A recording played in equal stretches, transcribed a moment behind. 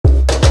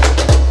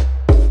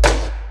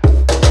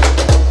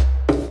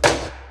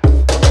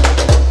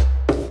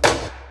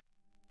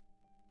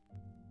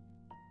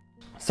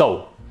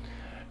So,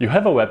 you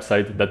have a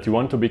website that you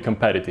want to be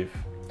competitive.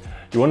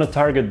 You want to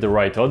target the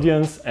right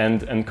audience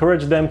and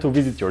encourage them to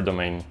visit your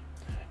domain.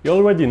 You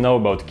already know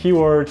about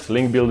keywords,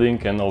 link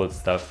building and all that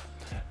stuff.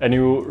 And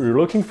you're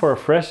looking for a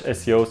fresh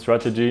SEO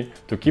strategy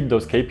to keep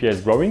those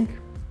KPIs growing?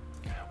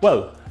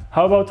 Well,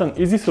 how about an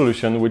easy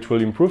solution which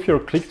will improve your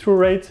click-through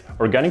rate,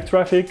 organic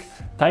traffic,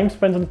 time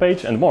spent on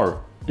page and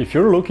more? If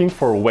you're looking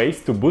for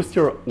ways to boost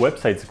your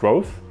website's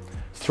growth,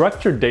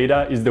 structured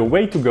data is the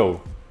way to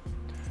go.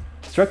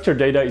 Structured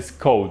data is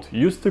code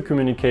used to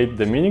communicate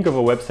the meaning of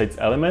a website's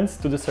elements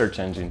to the search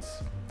engines.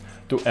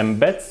 To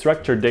embed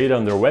structured data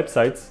on their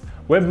websites,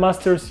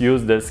 webmasters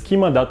use the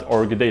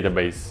schema.org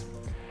database.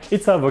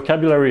 It's a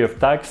vocabulary of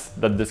tags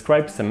that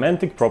describe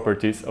semantic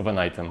properties of an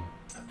item.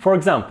 For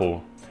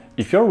example,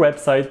 if your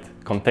website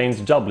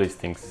contains job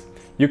listings,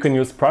 you can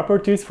use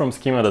properties from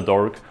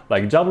schema.org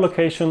like job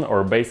location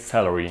or base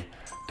salary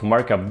to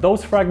mark up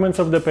those fragments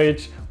of the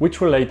page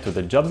which relate to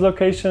the job's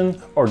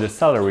location or the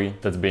salary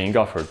that's being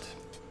offered.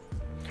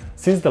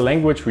 Since the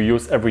language we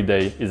use every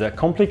day is a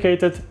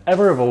complicated,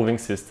 ever-evolving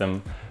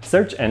system,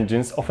 search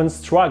engines often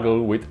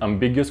struggle with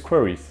ambiguous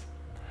queries.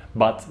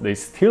 But they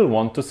still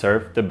want to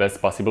serve the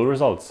best possible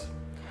results.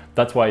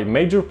 That's why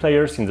major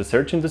players in the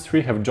search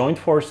industry have joined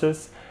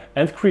forces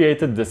and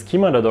created the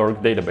schema.org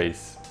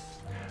database.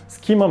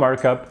 Schema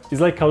markup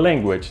is like a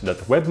language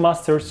that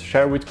webmasters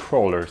share with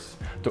crawlers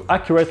to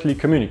accurately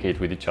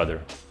communicate with each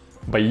other.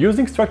 By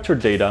using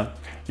structured data,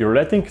 you're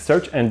letting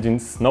search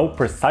engines know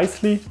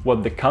precisely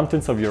what the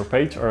contents of your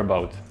page are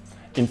about.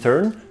 In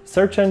turn,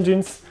 search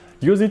engines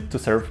use it to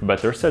serve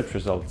better search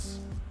results.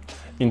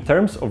 In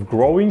terms of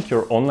growing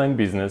your online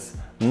business,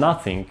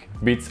 nothing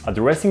beats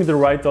addressing the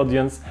right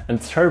audience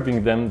and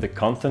serving them the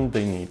content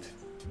they need.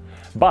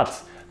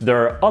 But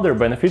there are other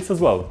benefits as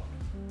well.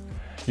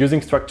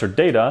 Using structured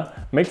data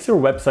makes your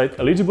website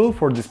eligible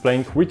for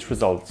displaying rich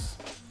results.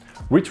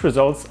 Rich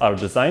results are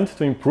designed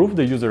to improve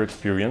the user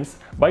experience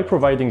by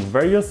providing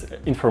various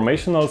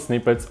informational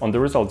snippets on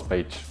the results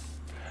page.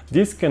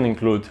 These can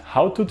include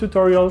how-to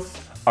tutorials,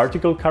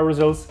 article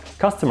carousels,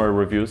 customer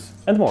reviews,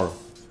 and more.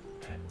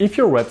 If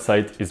your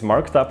website is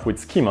marked up with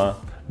schema,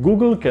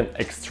 Google can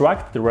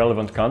extract the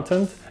relevant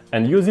content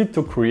and use it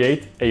to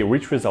create a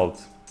rich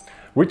result.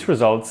 Rich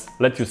results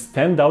let you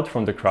stand out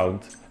from the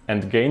crowd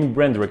and gain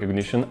brand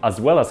recognition as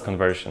well as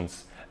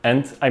conversions.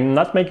 And I'm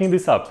not making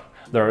this up.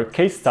 There are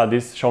case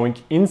studies showing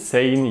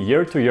insane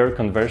year-to-year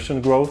conversion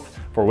growth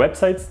for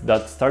websites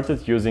that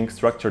started using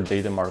structured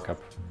data markup.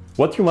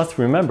 What you must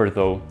remember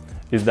though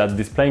is that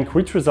displaying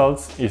rich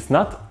results is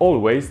not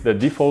always the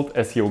default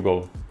SEO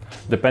goal.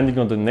 Depending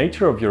on the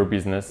nature of your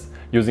business,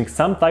 using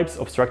some types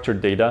of structured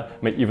data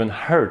may even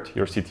hurt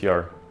your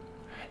CTR.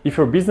 If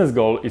your business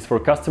goal is for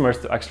customers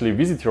to actually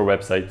visit your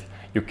website,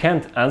 you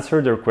can't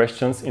answer their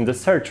questions in the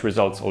search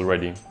results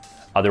already.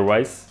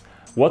 Otherwise,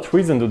 what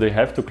reason do they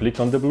have to click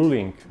on the blue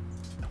link?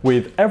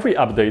 With every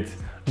update,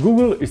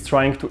 Google is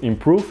trying to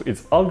improve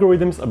its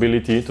algorithm's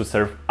ability to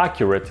serve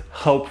accurate,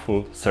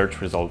 helpful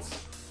search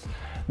results.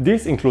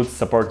 This includes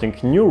supporting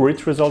new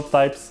rich result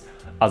types,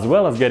 as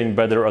well as getting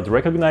better at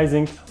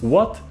recognizing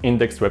what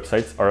indexed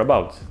websites are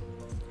about.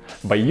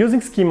 By using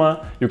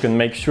schema, you can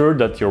make sure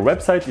that your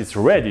website is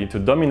ready to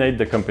dominate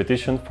the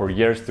competition for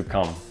years to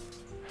come.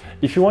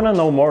 If you want to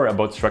know more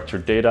about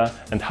structured data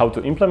and how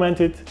to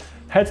implement it,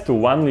 head to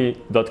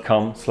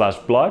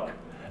wanli.com/blog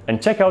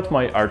and check out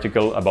my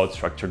article about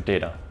structured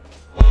data.